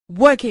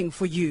working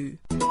for you.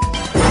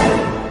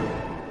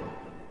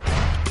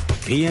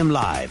 PM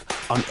Live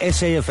on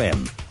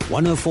SAFM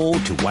 104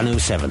 to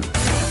 107.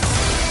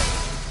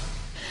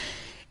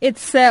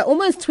 It's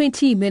almost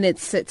 20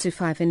 minutes to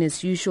 5, and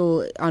as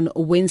usual on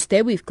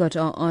Wednesday we've got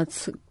our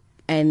arts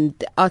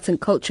and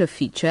culture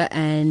feature,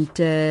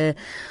 and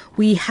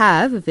we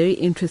have a very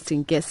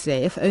interesting guest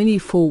today, if only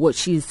for what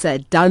she's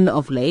done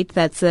of late.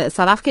 That's a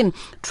South African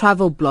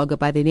travel blogger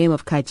by the name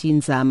of Khaji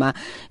Nzama.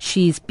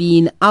 She's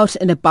been out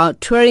and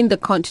about touring the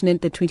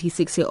continent. The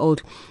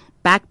 26-year-old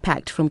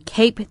backpacked from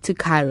Cape to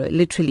Cairo,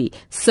 literally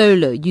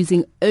solo,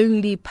 using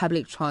only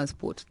public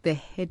transport. The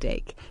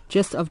headache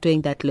just of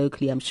doing that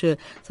locally. I'm sure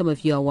some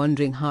of you are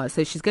wondering how.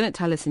 So she's going to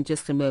tell us in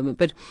just a moment.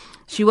 But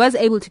she was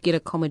able to get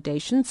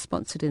accommodation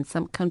sponsored in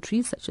some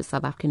countries such as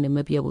South Africa,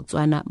 Namibia,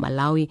 Botswana,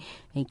 Malawi,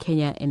 and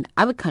Kenya, and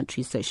other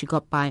countries. So she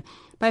got by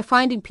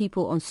finding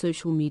people on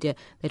social media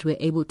that were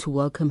able to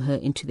welcome her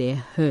into their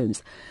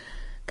homes.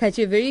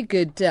 Khaji, a very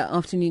good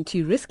afternoon to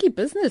you. Risky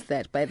business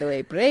that, by the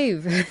way.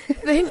 Brave.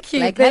 Thank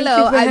you.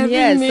 Hello, I'm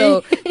here. Me.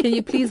 So can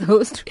you please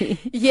host me?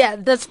 Yeah,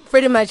 that's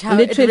pretty much how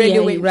Literally, it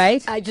really went.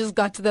 Right? I just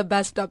got to the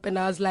bus stop and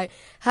I was like,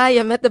 hi,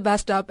 I'm at the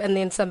bus stop. And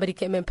then somebody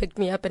came and picked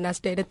me up and I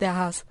stayed at their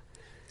house.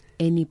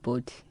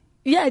 Anybody?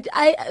 Yeah,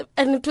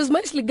 and it was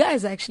mostly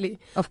guys actually.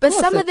 Of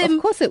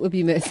course it would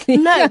be mostly.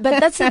 No, but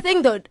that's the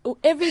thing though.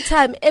 Every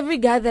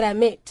guy that I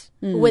met,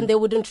 when they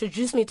would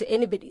introduce me to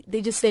anybody,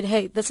 they just said,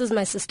 hey, this is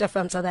my sister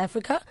from South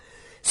Africa.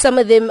 Some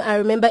of them, I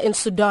remember in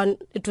Sudan,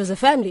 it was a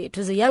family. It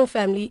was a young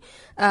family.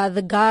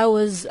 The guy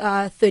was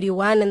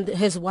 31 and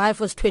his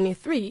wife was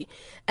 23.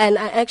 And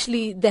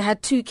they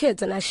had 2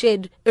 kids and I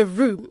shared a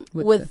room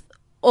with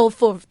all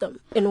 4 of them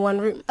in one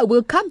room.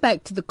 We'll come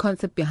back to the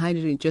concept behind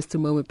it in just a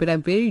moment, but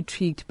I'm very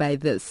intrigued by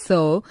this.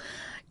 So,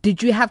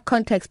 did you have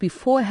contacts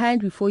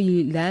beforehand, before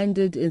you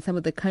landed in some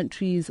of the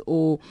countries,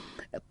 or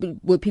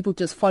were people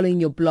just following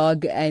your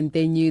blog and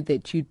they knew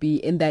that you'd be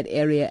in that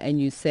area and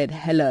you said,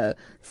 hello,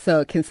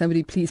 so can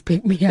somebody please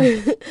pick me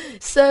up?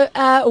 So,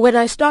 when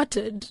I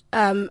started,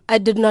 I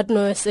did not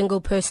know a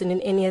single person in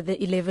any of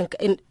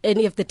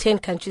the 10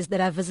 countries that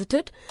I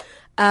visited.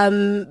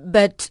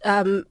 But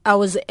I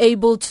was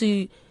able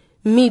to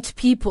meet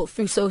people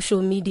through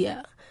social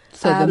media.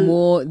 So the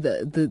more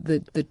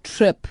the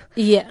trip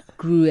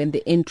grew and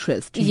the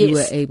interest, you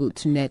were able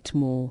to net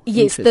more.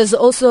 Yes, interest. There's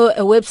also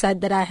a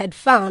website that I had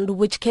found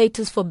which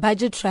caters for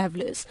budget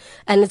travelers,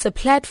 and it's a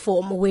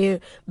platform where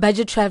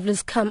budget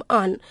travelers come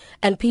on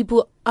and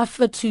people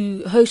offer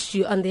to host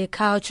you on their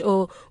couch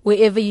or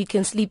wherever you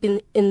can sleep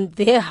in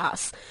their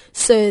house.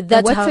 So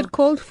that's what's it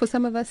called for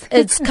some of us?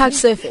 It's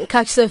couchsurfing,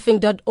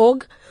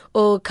 couchsurfing.org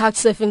or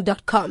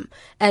couchsurfing.com.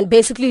 And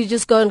basically you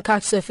just go on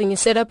Couchsurfing, you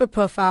set up a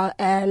profile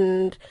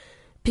and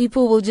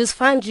people will just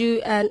find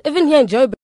you. And even here in Joburg,